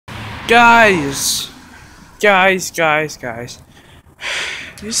Guys, guys.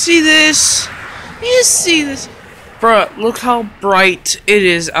 You see this? You see this? Bruh, look how bright it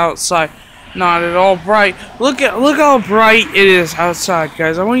is outside. Not at all bright. Look how bright it is outside,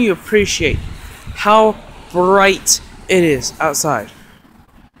 guys. I want you to appreciate how bright it is outside.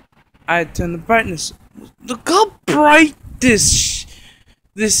 I turn the brightness. Look how bright this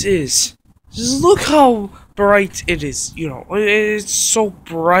is. Just look how bright it is. You know, it's so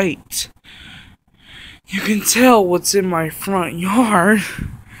bright. You can tell what's in my front yard.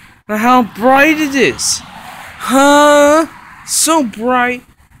 And how bright it is. Huh? So bright.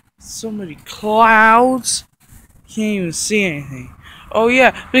 So many clouds. Can't even see anything. Oh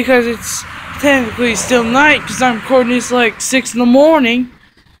yeah, because it's technically still night because I'm recording this like 6 in the morning.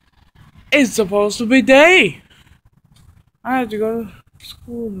 It's supposed to be day. I have to go to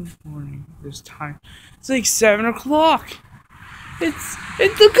school in the morning this time. It's like 7 o'clock. It's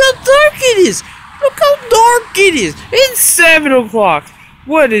look how dark it is. Look how dark it is. It's 7 o'clock.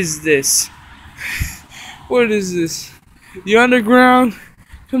 What is this? What is this? The underground?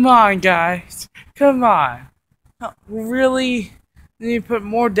 Come on, guys. Come on. We really need to put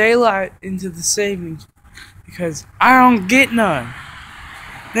more daylight into the savings because I don't get none.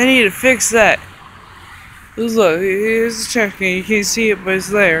 They need to fix that. Look, here's the trash can. You can't see it, but it's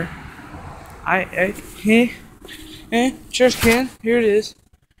there. Trash can. Here it is.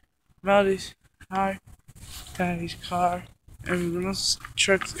 Melodies. Hi. Daddy's car. Everyone else's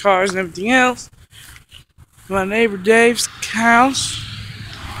trucks, cars, and everything else. My neighbor Dave's house.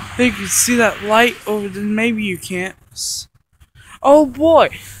 I think you can see that light over there. Maybe you can't. Oh boy,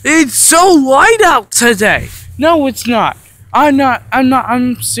 it's so light out today. No, it's not.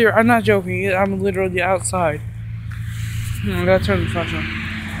 I'm serious. I'm not joking. I'm literally outside. I gotta turn the flash on.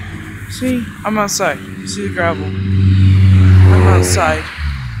 See? I'm outside. You see the gravel? I'm outside.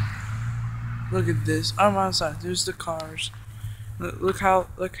 Look at this. I'm outside. There's the cars. Look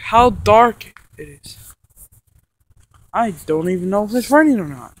how dark it is. I don't even know if it's raining or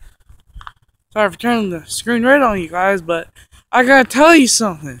not. Sorry for turning the screen red on you guys, but I gotta tell you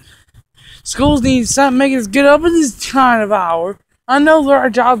something. Schools need to stop making us get up at this kind of hour. I know there are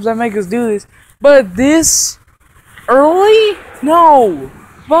jobs that make us do this, but this early? No.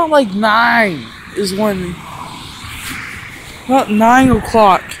 About like 9 is when. About 9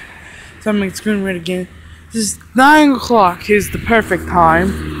 o'clock. So I'm making screen red again. This 9 o'clock is the perfect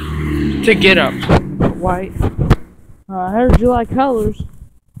time to get up. White. I heard you like colors.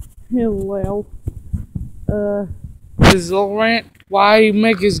 Well, this little rant. Why you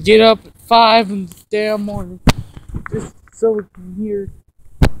make us get up at 5 in the damn morning? Just so we can hear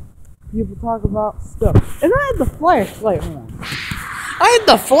people talk about stuff. And I had the flashlight on.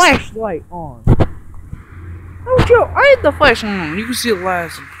 No joke, I had the flashlight on. You can see the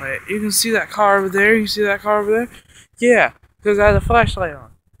license plate. You can see that car over there. You can see that car over there? Yeah, because I had the flashlight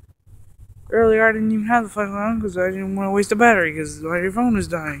on. Earlier, I didn't even have the flashlight on because I didn't want to waste the battery because my phone is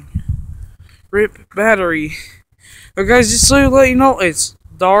dying. RIP battery. But guys, just so to let you know, it's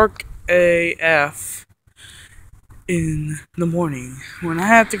dark AF in the morning when I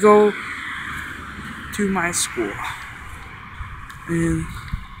have to go to my school. And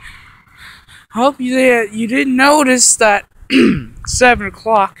I hope you didn't notice that 7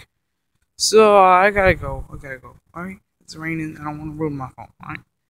 o'clock. So I gotta go. Alright? It's raining. I don't want to ruin my phone. Alright?